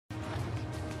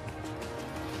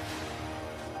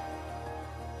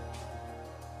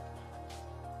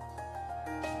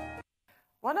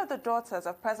One of the daughters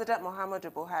of President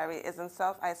Muhammadu Buhari is in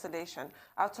self-isolation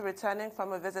after returning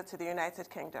from a visit to the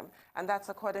United Kingdom, and that's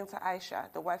according to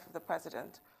Aisha, the wife of the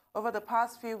president. Over the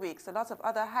past few weeks, a lot of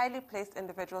other highly placed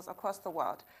individuals across the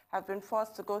world have been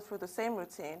forced to go through the same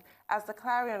routine as the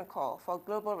clarion call for a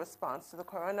global response to the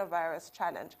coronavirus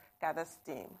challenge gathers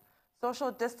steam.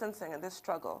 Social distancing in this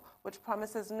struggle, which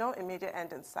promises no immediate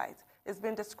end in sight, is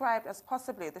being described as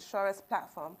possibly the surest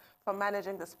platform for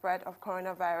managing the spread of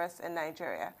coronavirus in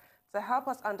Nigeria. To help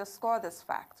us underscore this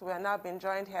fact, we are now being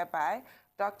joined here by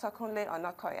Dr. Kunle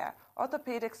Onakoya,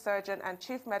 orthopedic surgeon and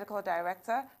chief medical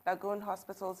director, Lagoon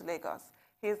Hospitals, Lagos.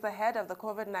 He is the head of the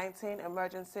COVID-19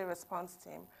 emergency response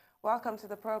team. Welcome to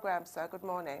the program, sir. Good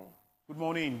morning. Good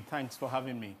morning. Thanks for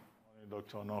having me.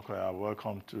 Dr. Onakoya,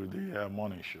 welcome to the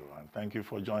morning show, and thank you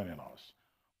for joining us.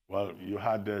 Well, you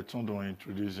had Tundu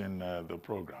introducing the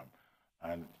program,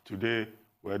 and today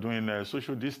we're doing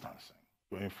social distancing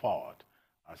going forward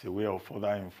as a way of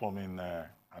further informing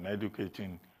and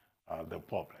educating the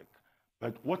public.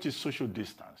 But what is social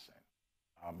distancing?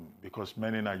 Because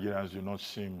many Nigerians do not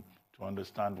seem to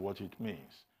understand what it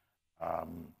means.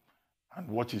 And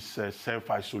what is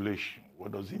self-isolation?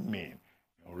 What does it mean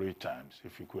in real terms?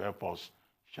 If you could help us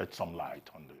shed some light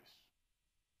on this.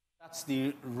 That's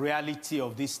the reality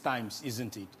of these times,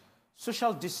 isn't it?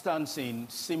 Social distancing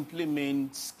simply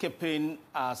means keeping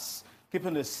a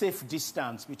safe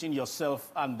distance between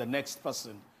yourself and the next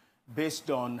person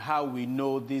based on how we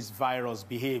know this virus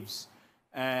behaves.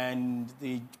 And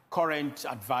the current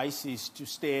advice is to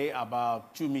stay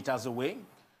about 2 meters away.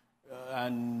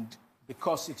 And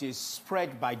because it is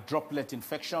spread by droplet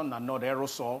infection and not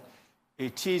aerosol,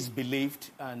 it is believed,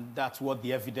 and that's what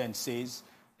the evidence says,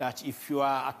 that if you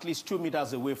are at least 2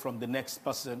 meters away from the next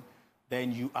person,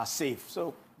 then you are safe.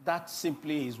 So that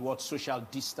simply is what social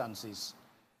distance is.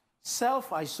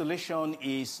 Self-isolation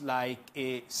is like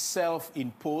a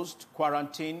self-imposed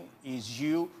quarantine, is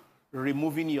you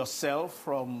removing yourself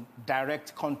from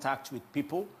direct contact with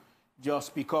people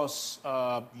just because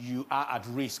you are at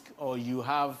risk or you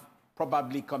have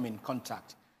probably come in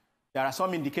contact. There are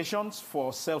some indications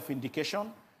for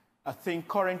self-indication. I think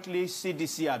currently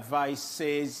CDC advice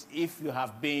says if you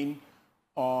have been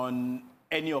on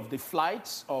any of the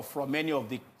flights or from any of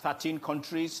the 13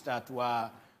 countries that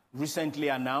were recently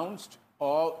announced,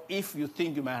 or if you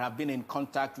think you might have been in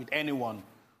contact with anyone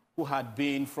who had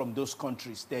been from those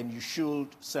countries, then you should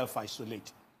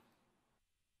self-isolate.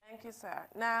 Thank you, sir.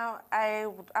 Now, I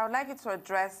would like you to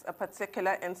address a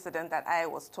particular incident that I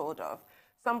was told of.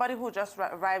 Somebody who just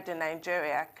arrived in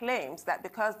Nigeria claims that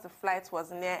because the flight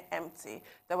was near empty,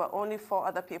 there were only 4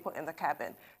 other people in the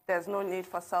cabin. There's no need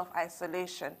for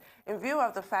self-isolation. In view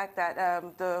of the fact that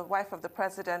the wife of the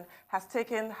president has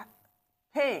taken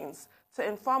pains to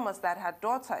inform us that her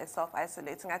daughter is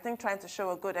self-isolating, I think trying to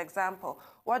show a good example,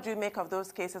 what do you make of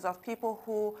those cases of people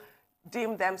who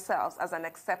deem themselves as an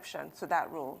exception to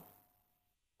that rule?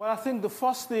 Well, I think the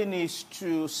first thing is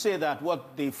to say that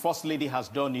what the First Lady has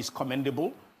done is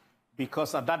commendable,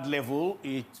 because at that level,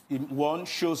 one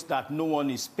shows that no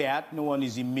one is spared, no one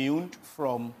is immune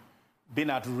from being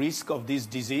at risk of this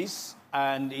disease,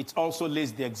 and it also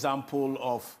lays the example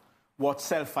of what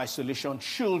self-isolation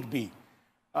should be.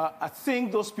 I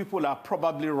think those people are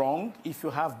probably wrong. If you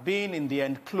have been in the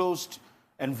enclosed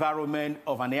environment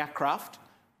of an aircraft,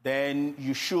 then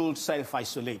you should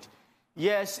self-isolate.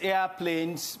 Yes,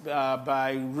 airplanes,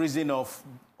 by reason of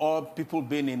all people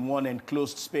being in one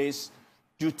enclosed space,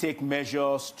 do take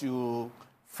measures to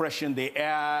freshen the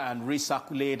air and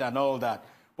recirculate and all that.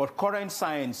 But current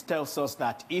science tells us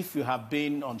that if you have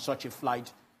been on such a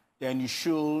flight, then you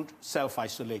should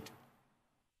self-isolate.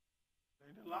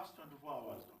 In the last 24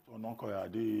 hours, Dr.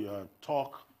 Onakoya, the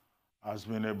talk has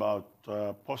been about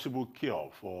possible cure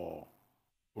for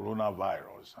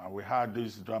coronavirus. And we had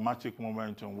this dramatic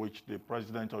moment in which the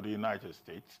President of the United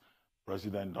States,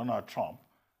 President Donald Trump,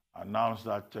 announced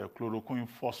that chloroquine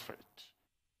phosphate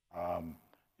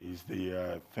is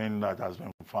the thing that has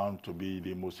been found to be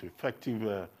the most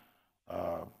effective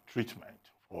treatment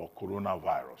for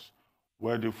coronavirus.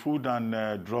 Where the Food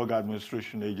and Drug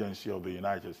Administration Agency of the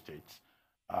United States,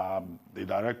 the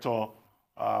director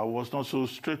was not so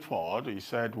straightforward. He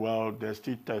said, well, they're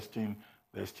still testing,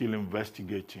 they're still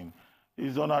investigating.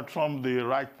 Is Donald Trump the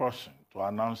right person to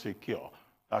announce a cure?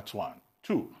 That's one.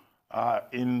 2,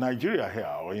 in Nigeria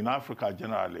here, or in Africa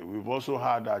generally, we've also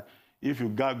heard that if you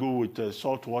gargle with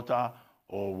salt water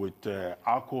or with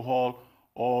alcohol,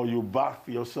 or you bath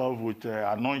yourself with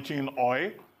anointing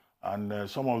oil, and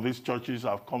some of these churches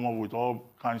have come up with all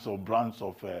kinds of brands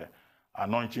of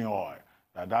anointing oil,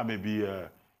 that may be a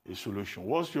solution.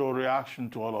 What's your reaction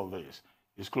to all of this?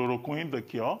 Is chloroquine the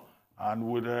cure? And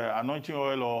would anointing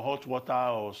oil or hot water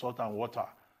or salt and water,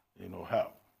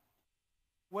 help?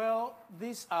 Well,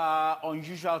 these are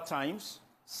unusual times.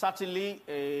 Certainly,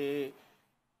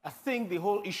 I think the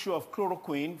whole issue of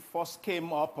chloroquine first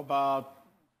came up about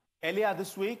earlier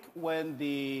this week when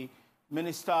the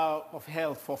Minister of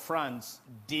Health for France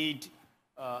did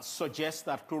suggest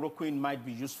that chloroquine might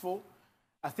be useful.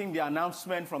 I think the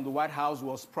announcement from the White House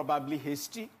was probably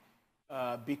hasty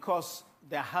because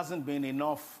there hasn't been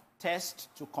enough tests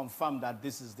to confirm that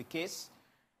this is the case.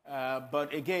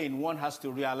 But again, one has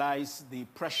to realize the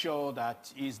pressure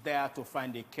that is there to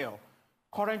find a cure.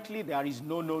 Currently, there is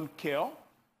no known cure.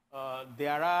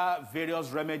 There are various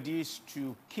remedies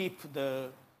to keep the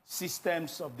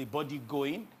systems of the body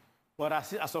going, but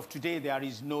as of today, there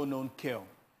is no known cure.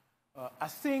 I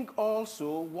think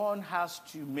also one has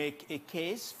to make a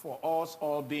case for us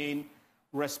all being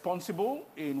responsible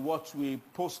in what we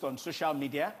post on social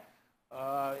media.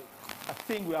 I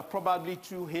think we are probably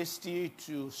too hasty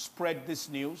to spread this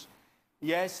news.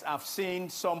 Yes, I've seen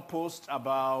some posts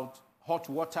about hot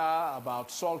water,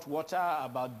 about salt water,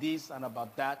 about this and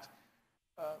about that.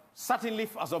 Certainly,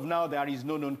 as of now, there is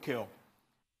no known cure.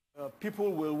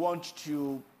 People will want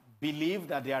to believe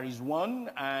that there is one,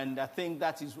 and I think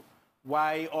that is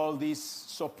why all these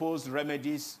supposed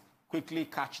remedies quickly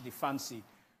catch the fancy.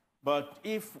 But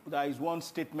if there is one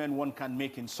statement one can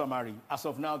make in summary, as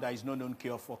of now, there is no known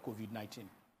cure for COVID-19.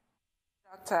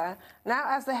 Doctor, now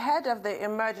as the head of the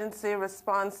emergency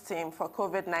response team for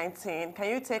COVID-19, can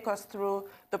you take us through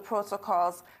the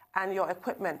protocols and your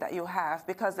equipment that you have?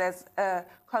 Because there's a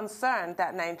concern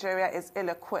that Nigeria is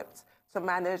ill-equipped to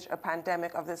manage a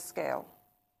pandemic of this scale.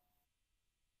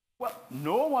 Well,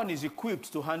 no one is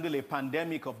equipped to handle a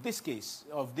pandemic of this case,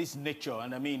 of this nature.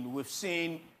 And I mean, we've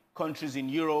seen countries in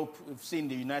Europe, we've seen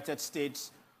the United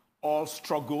States all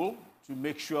struggle to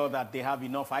make sure that they have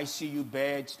enough ICU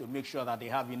beds, to make sure that they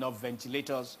have enough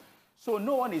ventilators. So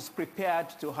no one is prepared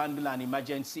to handle an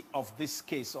emergency of this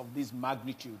case, of this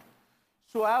magnitude.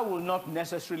 So I will not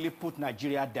necessarily put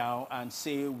Nigeria down and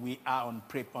say we are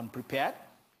unprepared.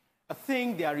 I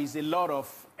think there is a lot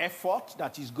of effort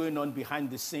that is going on behind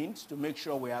the scenes to make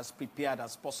sure we are as prepared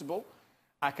as possible.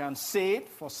 I can say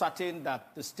for certain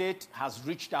that the state has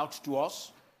reached out to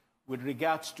us with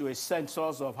regards to a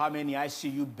census of how many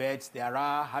ICU beds there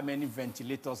are, how many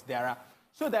ventilators there are.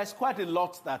 So there's quite a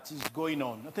lot that is going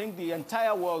on. I think the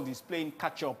entire world is playing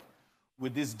catch-up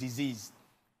with this disease.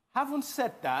 Having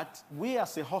said that, we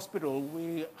as a hospital,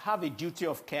 we have a duty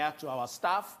of care to our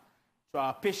staff, to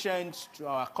our patients, to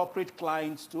our corporate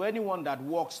clients, to anyone that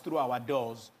walks through our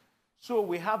doors. So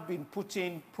we have been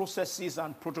putting processes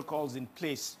and protocols in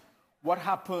place. What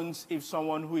happens if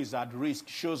someone who is at risk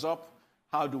shows up?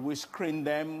 How do we screen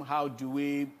them? How do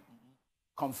we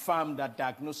confirm that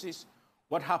diagnosis?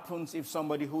 What happens if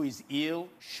somebody who is ill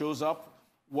shows up?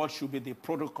 What should be the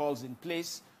protocols in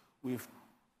place? We've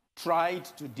tried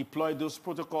to deploy those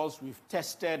protocols. We've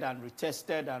tested and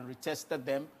retested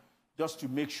them just to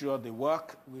make sure they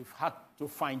work. We've had to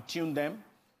fine-tune them.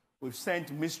 We've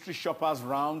sent mystery shoppers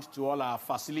around to all our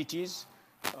facilities.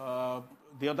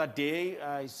 The other day,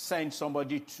 I sent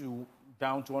somebody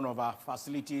down to one of our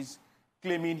facilities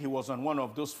claiming he was on one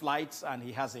of those flights and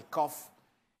he has a cough.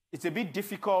 It's a bit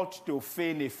difficult to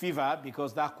feign a fever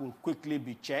because that could quickly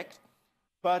be checked.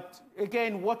 But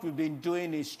again, what we've been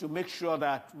doing is to make sure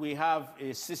that we have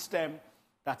a system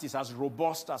that is as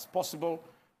robust as possible,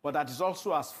 but that is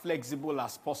also as flexible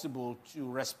as possible to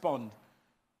respond.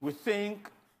 We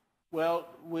think, well,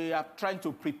 we are trying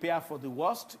to prepare for the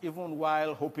worst, even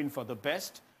while hoping for the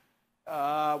best.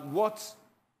 What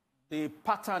the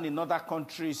pattern in other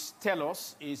countries tell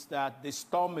us is that the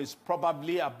storm is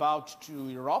probably about to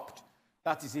erupt.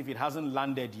 That is, if it hasn't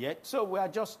landed yet. So we are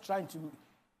just trying to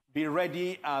be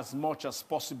ready as much as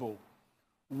possible.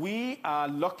 We are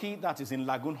lucky that is in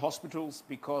Lagoon Hospitals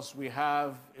because we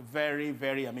have a very,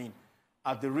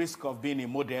 at the risk of being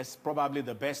immodest, probably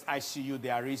the best ICU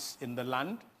there is in the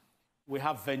land. We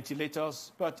have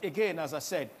ventilators. But again, as I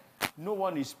said, no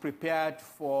one is prepared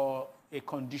for a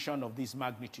condition of this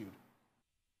magnitude.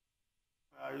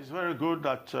 It's very good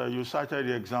that you cited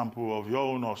the example of your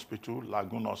own hospital,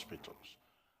 Lagoon Hospitals.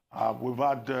 We've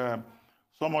had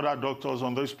some other doctors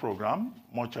on this program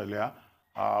much earlier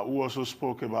who also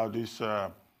spoke about this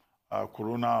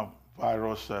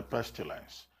coronavirus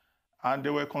pestilence. And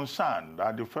they were concerned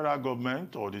that the federal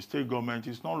government or the state government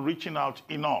is not reaching out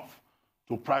enough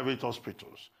to private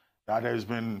hospitals, that there has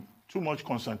been too much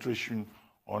concentration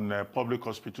on public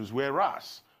hospitals,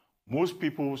 whereas most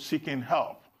people seeking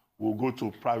help will go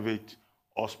to private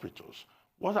hospitals.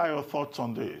 What are your thoughts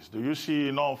on this? Do you see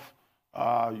enough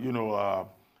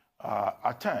attempt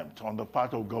on the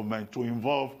part of government to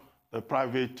involve the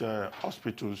private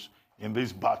hospitals in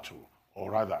this battle,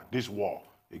 or rather, this war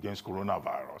against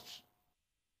coronavirus?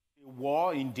 A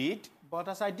war indeed, but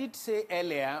as I did say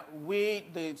earlier,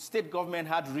 the state government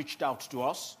had reached out to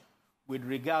us with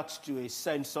regards to a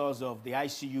census of the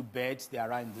ICU beds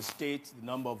there are in the state, the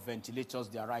number of ventilators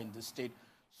there are in the state.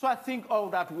 So I think all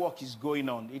that work is going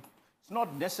on. It's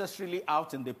not necessarily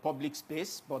out in the public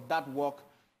space, but that work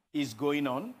is going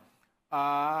on.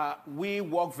 We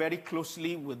work very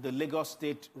closely with the Lagos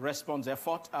State response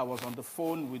effort. I was on the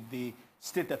phone with the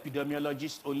state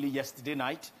epidemiologist only yesterday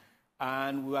night,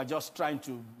 and we are just trying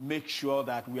to make sure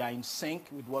that we are in sync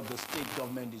with what the state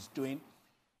government is doing.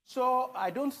 So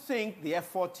I don't think the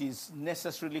effort is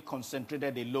necessarily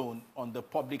concentrated alone on the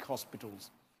public hospitals.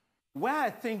 Where I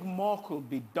think more could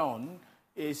be done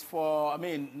is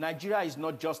Nigeria is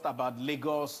not just about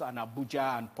Lagos and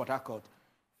Abuja and Port Harcourt.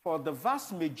 For the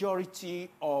vast majority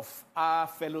of our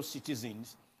fellow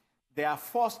citizens, their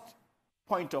first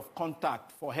point of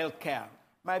contact for healthcare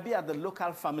might be at the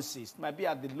local pharmacist, might be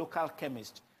at the local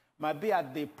chemist, might be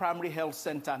at the primary health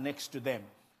center next to them.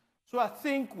 So I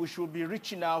think we should be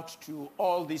reaching out to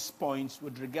all these points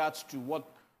with regards to what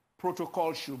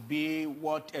protocol should be,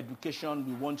 what education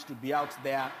we want to be out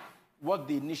there, what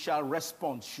the initial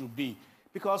response should be.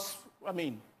 Because,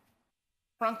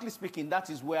 frankly speaking, that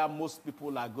is where most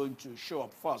people are going to show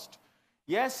up first.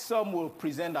 Yes, some will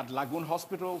present at Lagoon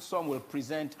Hospitals, some will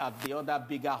present at the other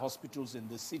bigger hospitals in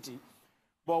the city.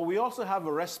 But we also have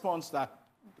a response that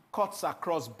cuts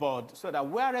across board so that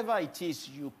wherever it is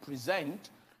you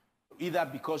present, either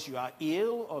because you are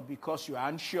ill or because you are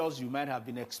anxious, you might have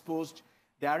been exposed,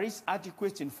 there is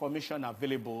adequate information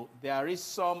available. There is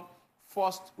some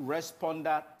first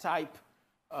responder type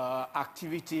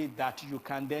activity that you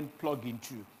can then plug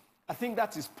into. I think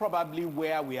that is probably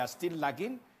where we are still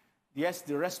lagging. Yes,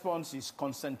 the response is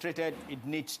concentrated. It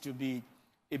needs to be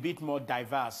a bit more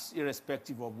diverse,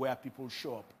 irrespective of where people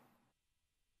show up.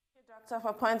 Doctor,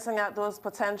 for pointing out those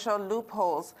potential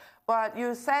loopholes. But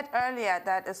you said earlier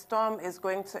that a storm is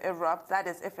going to erupt, that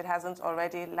is, if it hasn't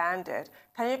already landed.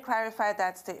 Can you clarify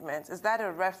that statement? Is that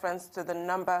a reference to the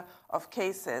number of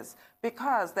cases?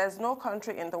 Because there's no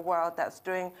country in the world that's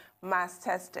doing mass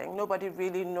testing. Nobody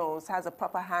really knows, has a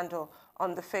proper handle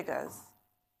on the figures.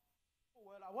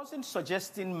 Well, I wasn't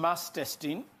suggesting mass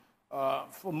testing.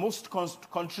 For most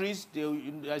countries,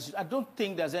 I don't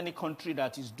think there's any country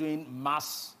that is doing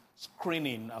mass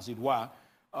screening, as it were.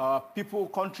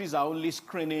 Countries are only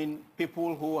screening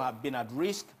people who have been at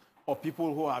risk or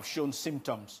people who have shown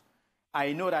symptoms.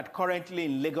 I know that currently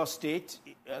in Lagos State,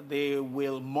 they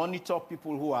will monitor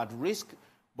people who are at risk,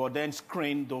 but then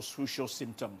screen those who show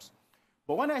symptoms.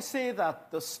 But when I say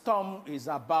that the storm is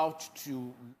about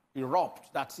to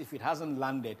erupt, that's if it hasn't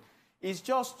landed, it's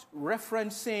just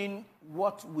referencing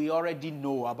what we already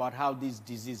know about how this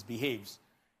disease behaves.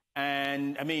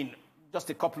 And just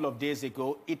a couple of days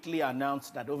ago, Italy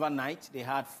announced that overnight they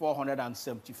had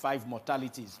 475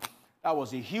 mortalities. That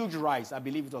was a huge rise. I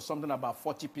believe it was something about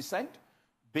 40%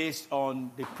 based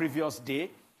on the previous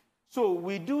day. So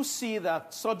we do see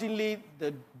that suddenly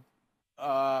the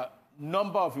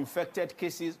number of infected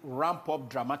cases ramp up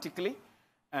dramatically.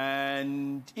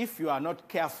 And if you are not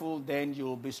careful, then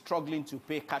you'll be struggling to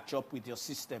catch up with your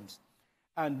systems.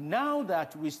 And now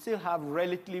that we still have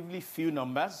relatively few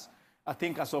numbers, I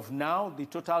think as of now, the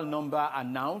total number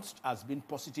announced has been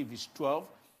positive is 12.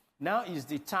 Now is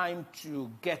the time to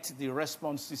get the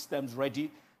response systems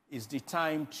ready. Is the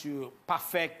time to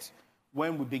perfect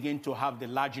when we begin to have the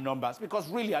large numbers. Because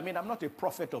really, I'm not a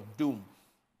prophet of doom.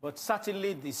 But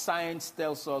certainly the science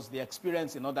tells us, the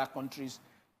experience in other countries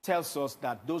tells us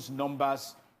that those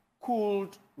numbers could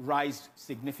rise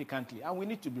significantly. And we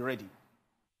need to be ready.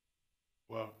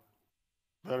 Well,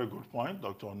 very good point,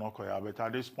 Dr. Onakoya. But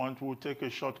at this point, we'll take a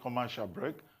short commercial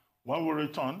break. When we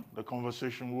return, the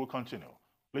conversation will continue.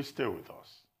 Please stay with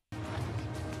us.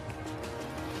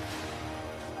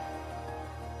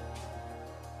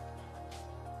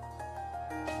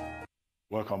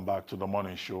 Welcome back to the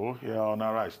morning show here on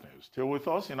Arise News. Still with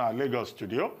us in our Lagos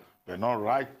studio, but not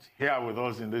right here with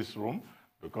us in this room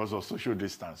because of social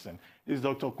distancing, is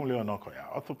Dr. Kunle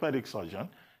Onakoya, orthopedic surgeon,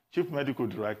 Chief Medical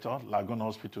Director, Lagoon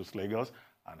Hospitals, Lagos,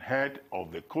 and head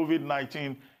of the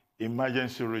COVID-19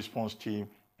 Emergency Response Team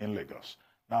in Lagos.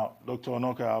 Now, Dr.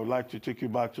 Onakoya, I would like to take you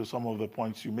back to some of the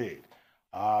points you made.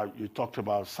 You talked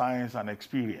about science and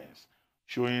experience,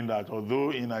 showing that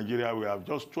although in Nigeria we have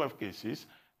just 12 cases,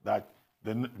 that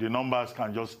the numbers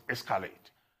can just escalate.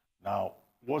 Now,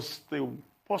 what's the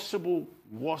possible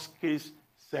worst-case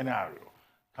scenario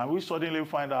Can we suddenly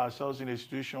find ourselves in a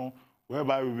situation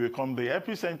whereby we become the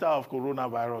epicenter of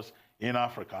coronavirus in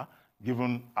Africa,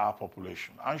 given our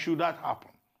population? And should that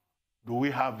happen, do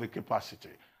we have the capacity?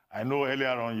 I know earlier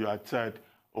on you had said,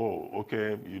 oh,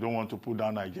 okay, you don't want to put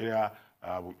down Nigeria,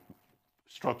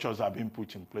 structures are being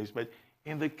put in place. But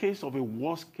in the case of a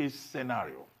worst-case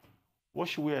scenario, what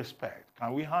should we expect?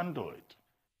 Can we handle it?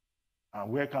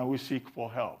 And where can we seek for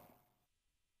help?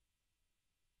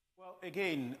 Well,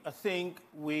 again, I think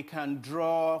we can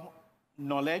draw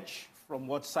knowledge from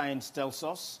what science tells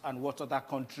us and what other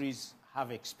countries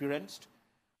have experienced.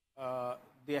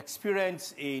 The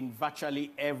experience in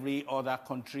virtually every other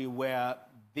country where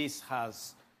the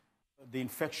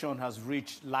infection has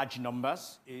reached large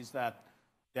numbers is that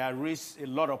there is a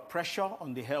lot of pressure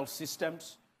on the health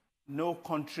systems. No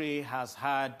country has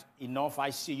had enough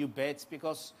ICU beds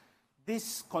because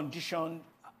this condition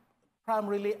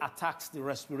primarily attacks the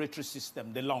respiratory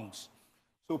system, the lungs.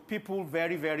 So people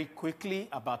very, very quickly,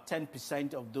 about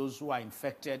 10% of those who are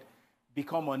infected,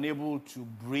 become unable to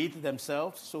breathe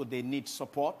themselves, so they need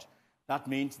support. That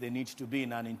means they need to be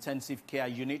in an intensive care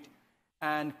unit.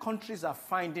 And countries are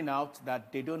finding out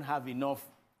that they don't have enough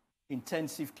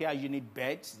intensive care unit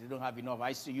beds, they don't have enough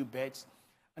ICU beds,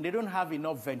 and they don't have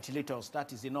enough ventilators,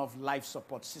 that is enough life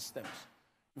support systems.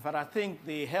 In fact, I think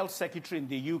the health secretary in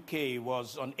the UK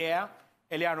was on air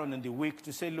earlier on in the week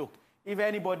to say, look, if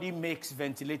anybody makes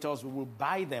ventilators, we will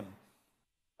buy them.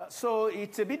 So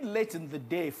it's a bit late in the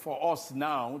day for us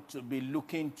now to be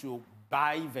looking to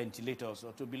buy ventilators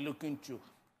or to be looking to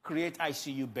create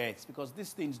ICU beds because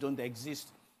these things don't exist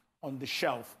on the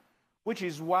shelf, which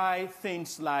is why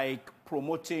things like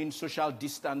promoting social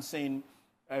distancing,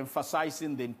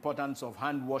 emphasizing the importance of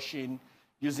hand washing,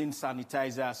 using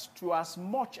sanitizers to as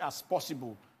much as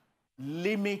possible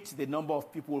limit the number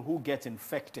of people who get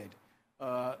infected.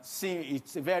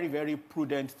 It's a very, very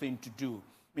prudent thing to do.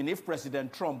 I mean, if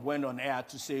President Trump went on air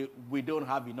to say we don't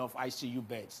have enough ICU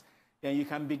beds, then you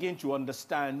can begin to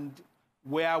understand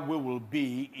where we will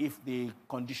be if the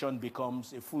condition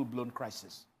becomes a full-blown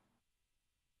crisis.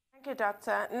 Thank you,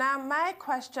 Doctor. Now, my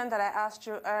question that I asked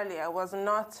you earlier was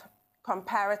not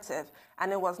comparative,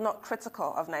 and it was not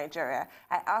critical of Nigeria.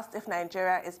 I asked if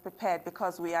Nigeria is prepared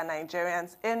because we are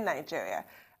Nigerians in Nigeria.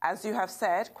 As you have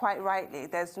said, quite rightly,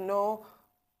 there's no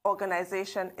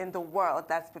organization in the world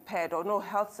that's prepared or no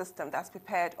health system that's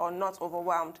prepared or not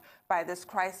overwhelmed by this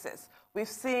crisis. We've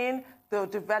seen the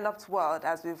developed world,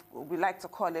 as we like to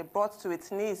call it, brought to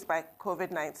its knees by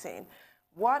COVID-19.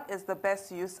 What is the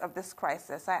best use of this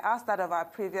crisis? I asked that of our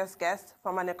previous guest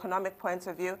from an economic point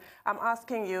of view. I'm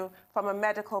asking you from a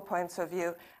medical point of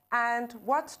view. And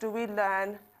what do we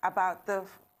learn about the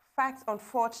fact,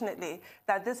 unfortunately,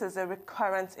 that this is a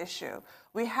recurrent issue?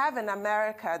 We have in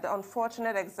America the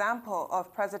unfortunate example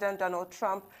of President Donald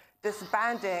Trump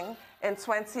disbanding in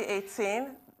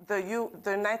 2018 the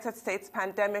United States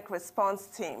Pandemic Response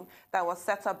Team that was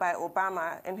set up by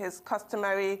Obama in his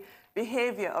customary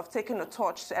behavior of taking a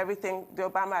torch to everything the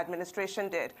Obama administration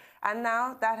did. And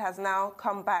now that has now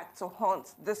come back to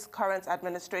haunt this current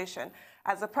administration.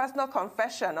 As a personal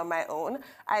confession on my own,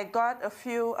 I got a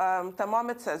few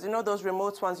thermometers, you know those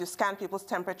remote ones, you scan people's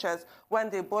temperatures when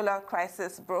the Ebola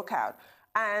crisis broke out.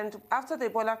 And after the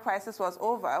Ebola crisis was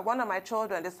over, one of my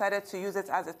children decided to use it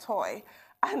as a toy.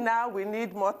 And now we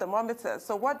need more thermometers.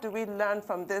 So what do we learn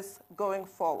from this going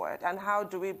forward? And how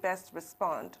do we best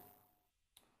respond?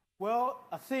 Well,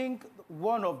 I think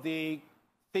one of the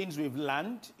things we've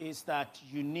learned is that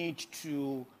you need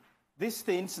to, these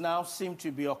things now seem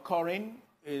to be occurring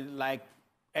like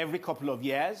every couple of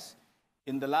years.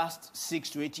 In the last 6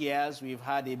 to 8 years, we've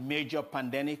had a major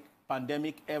pandemic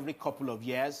every couple of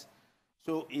years.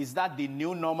 So is that the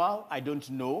new normal? I don't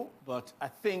know, but I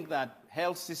think that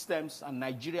health systems, and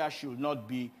Nigeria should not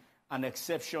be an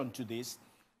exception to this,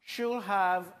 should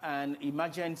have an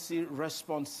emergency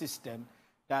response system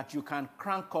that you can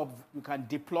crank up, you can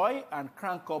deploy and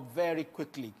crank up very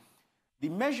quickly. The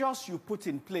measures you put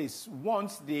in place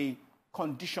once the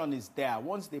condition is there,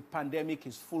 once the pandemic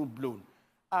is full-blown,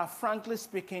 are frankly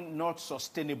speaking not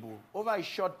sustainable. Over a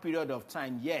short period of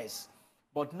time, yes,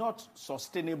 but not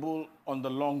sustainable on the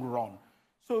long run.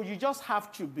 So you just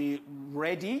have to be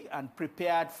ready and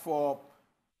prepared for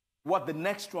what the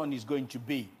next one is going to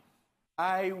be.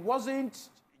 I wasn't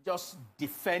just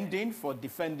defending for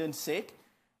defending's sake,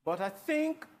 but I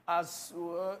think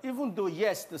even though,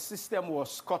 yes, the system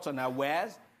was caught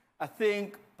unawares, I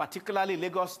think particularly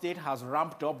Lagos State has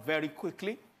ramped up very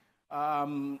quickly.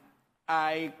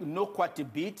 I know quite a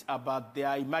bit about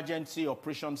their emergency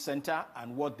operations center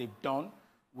and what they've done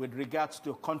with regards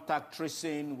to contact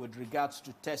tracing, with regards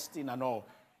to testing and all.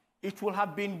 it would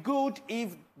have been good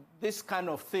if this kind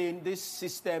of thing, these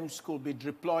systems could be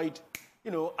deployed,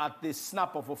 at the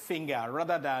snap of a finger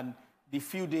rather than the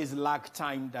few days lag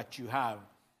time that you have.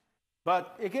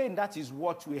 But again, that is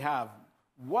what we have.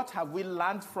 What have we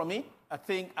learned from it? I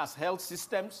think as health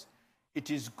systems, it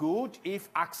is good if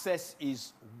access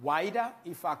is wider,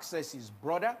 if access is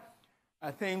broader.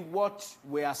 I think what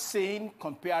we are seeing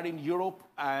comparing Europe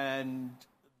and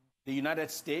the United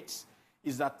States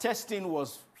is that testing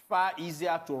was far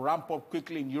easier to ramp up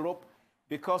quickly in Europe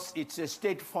because it's a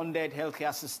state-funded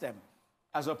healthcare system,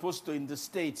 as opposed to in the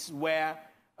States where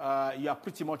you are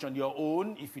pretty much on your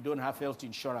own if you don't have health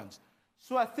insurance.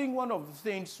 So I think one of the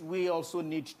things we also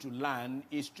need to learn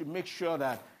is to make sure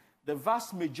that the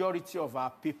vast majority of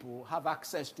our people have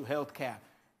access to healthcare,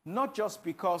 not just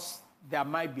because there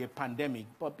might be a pandemic,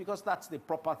 but because that's the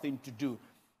proper thing to do.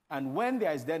 And when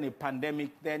there is then a pandemic,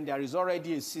 then there is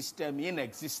already a system in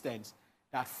existence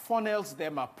that funnels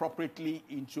them appropriately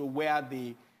into where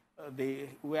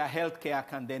where healthcare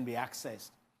can then be accessed.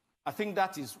 I think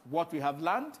that is what we have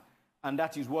learned, and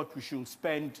that is what we should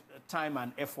spend time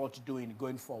and effort doing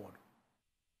going forward.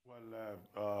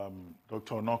 Well,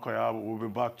 Dr. Onakoya, we'll be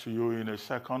back to you in a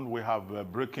second. We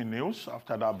have breaking news.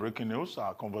 After that breaking news,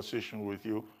 our conversation with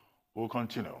you will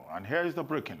continue. And here is the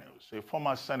breaking news. A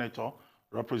former senator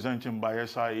representing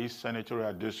Bayelsa East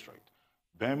Senatorial District,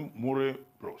 Ben Mure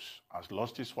Bruce, has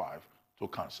lost his wife to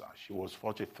cancer. She was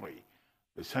 43.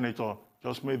 The senator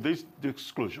just made this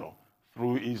disclosure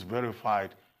through his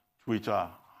verified Twitter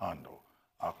handle.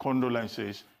 Our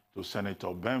condolences to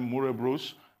Senator Ben Mure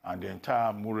Bruce and the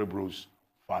entire Mure Bruce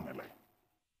family.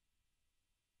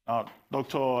 Now,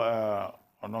 Dr.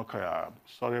 Onakoya,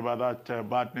 sorry about that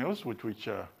bad news with which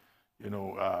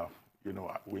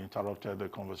we interrupted the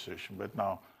conversation, but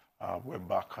now we're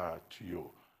back to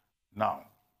you. Now,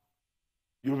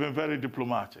 you've been very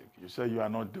diplomatic. You say you are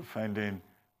not defending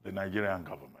the Nigerian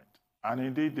government. And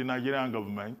indeed, the Nigerian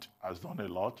government has done a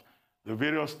lot. The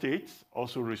various states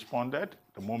also responded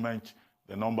the moment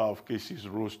the number of cases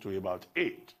rose to about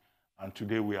 8. And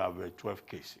today we have 12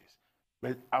 cases.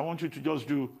 But I want you to just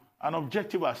do an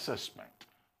objective assessment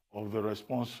of the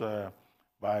response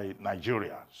by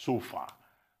Nigeria so far,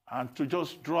 and to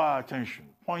just draw our attention,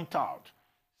 point out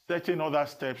certain other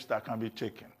steps that can be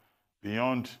taken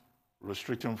beyond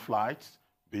restricting flights,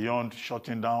 beyond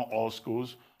shutting down all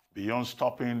schools, beyond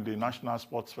stopping the National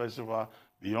Sports Festival,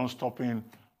 beyond stopping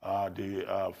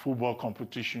the football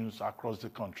competitions across the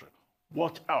country.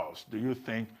 What else do you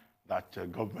think that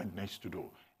government needs to do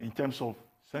in terms of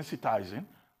sensitizing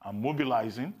and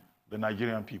mobilizing the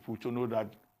Nigerian people to know that,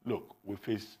 look, we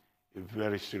face a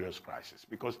very serious crisis?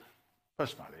 Because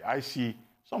personally, I see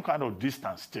some kind of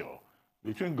distance still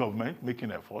between government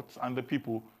making efforts and the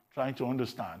people trying to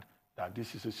understand that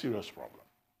this is a serious problem.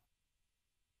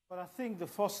 But I think the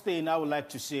first thing I would like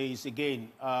to say is, again,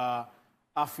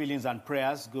 our feelings and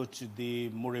prayers go to the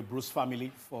Mure Bruce family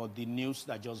for the news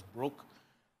that just broke.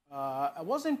 I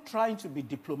wasn't trying to be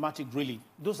diplomatic, really.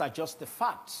 Those are just the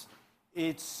facts.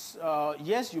 It's,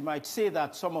 yes, you might say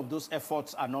that some of those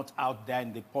efforts are not out there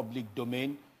in the public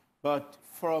domain, but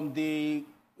from the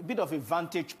bit of a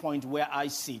vantage point where I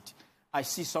sit, I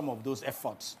see some of those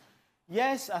efforts.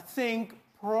 Yes, I think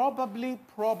probably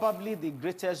the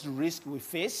greatest risk we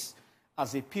face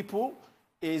as a people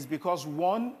is because,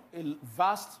 one,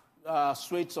 vast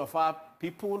swathes of our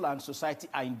people and society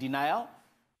are in denial.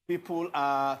 People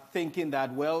are thinking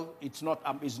that, well, it's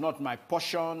not my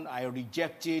portion, I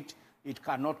reject it, it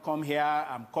cannot come here,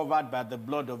 I'm covered by the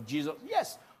blood of Jesus.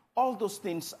 Yes, all those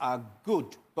things are good,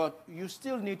 but you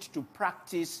still need to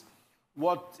practice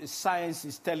what science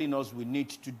is telling us we need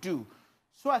to do.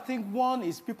 So I think one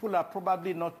is people are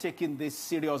probably not taking this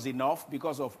serious enough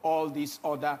because of all these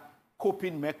other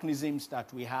coping mechanisms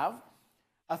that we have.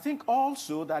 I think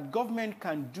also that government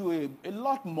can do a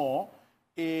lot more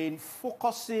in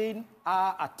focusing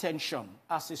our attention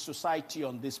as a society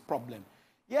on this problem.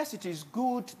 Yes, it is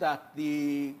good that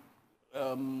the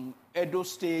Edo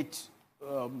State,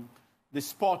 the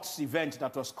sports event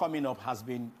that was coming up has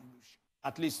been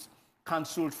at least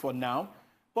cancelled for now.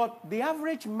 But the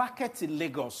average market in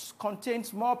Lagos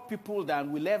contains more people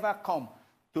than will ever come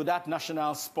to that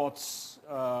national sports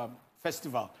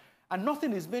festival. And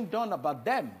nothing is being done about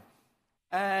them.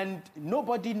 And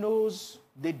nobody knows,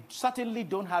 they certainly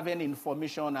don't have any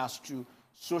information as to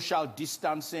social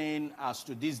distancing, as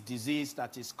to this disease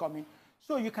that is coming.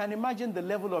 So you can imagine the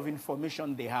level of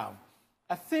information they have.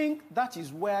 I think that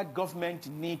is where government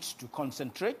needs to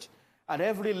concentrate. At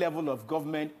every level of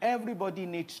government, everybody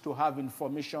needs to have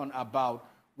information about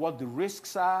what the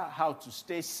risks are, how to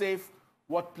stay safe,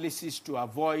 what places to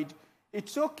avoid.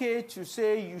 It's okay to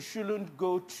say you shouldn't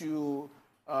go to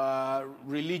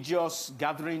religious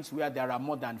gatherings where there are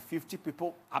more than 50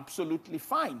 people. Absolutely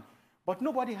fine. But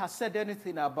nobody has said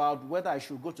anything about whether I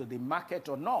should go to the market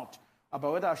or not,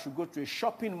 about whether I should go to a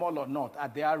shopping mall or not.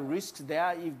 Are there risks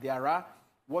there? If there are,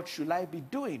 what should I be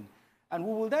doing? And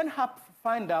we will then have to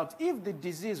find out if the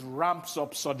disease ramps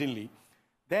up suddenly,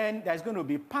 then there's going to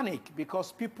be panic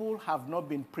because people have not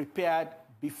been prepared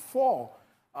before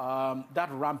that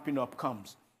ramping up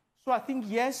comes. So I think,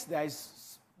 yes, there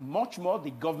is much more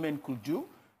the government could do,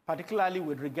 particularly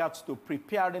with regards to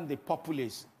preparing the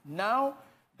populace. Now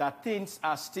that things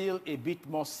are still a bit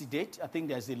more sedate, I think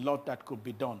there's a lot that could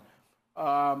be done.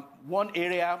 One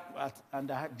area,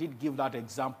 and I did give that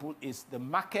example, is the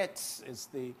markets, is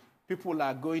the people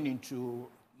are going into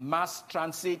mass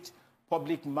transit,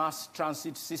 public mass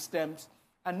transit systems,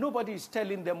 and nobody is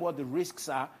telling them what the risks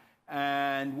are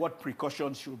and what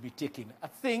precautions should be taken. I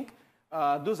think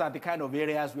those are the kind of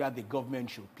areas where the government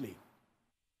should play.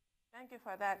 Thank you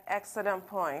for that excellent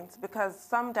point, because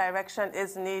some direction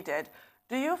is needed.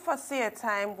 Do you foresee a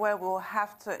time where we'll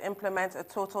have to implement a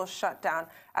total shutdown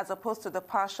as opposed to the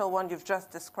partial one you've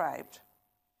just described?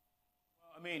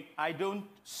 I mean, I don't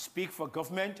speak for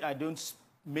government. I don't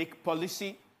make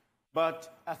policy.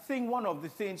 But I think one of the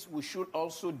things we should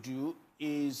also do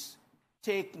is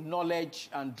take knowledge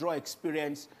and draw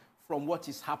experience from what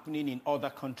is happening in other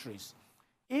countries.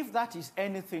 If that is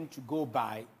anything to go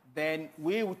by, then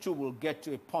we too will get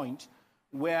to a point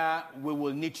where we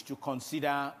will need to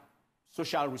consider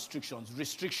social restrictions.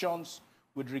 Restrictions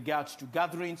with regards to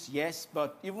gatherings, yes,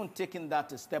 but even taking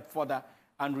that a step further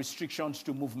and restrictions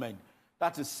to movement.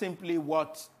 That is simply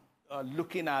what,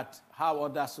 looking at how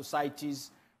other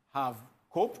societies have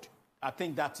coped, I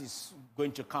think that is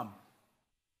going to come.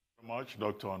 Thank you very much,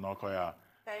 Dr. Onakoya.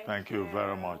 Thank you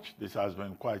very much. This has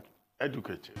been quite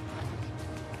educative.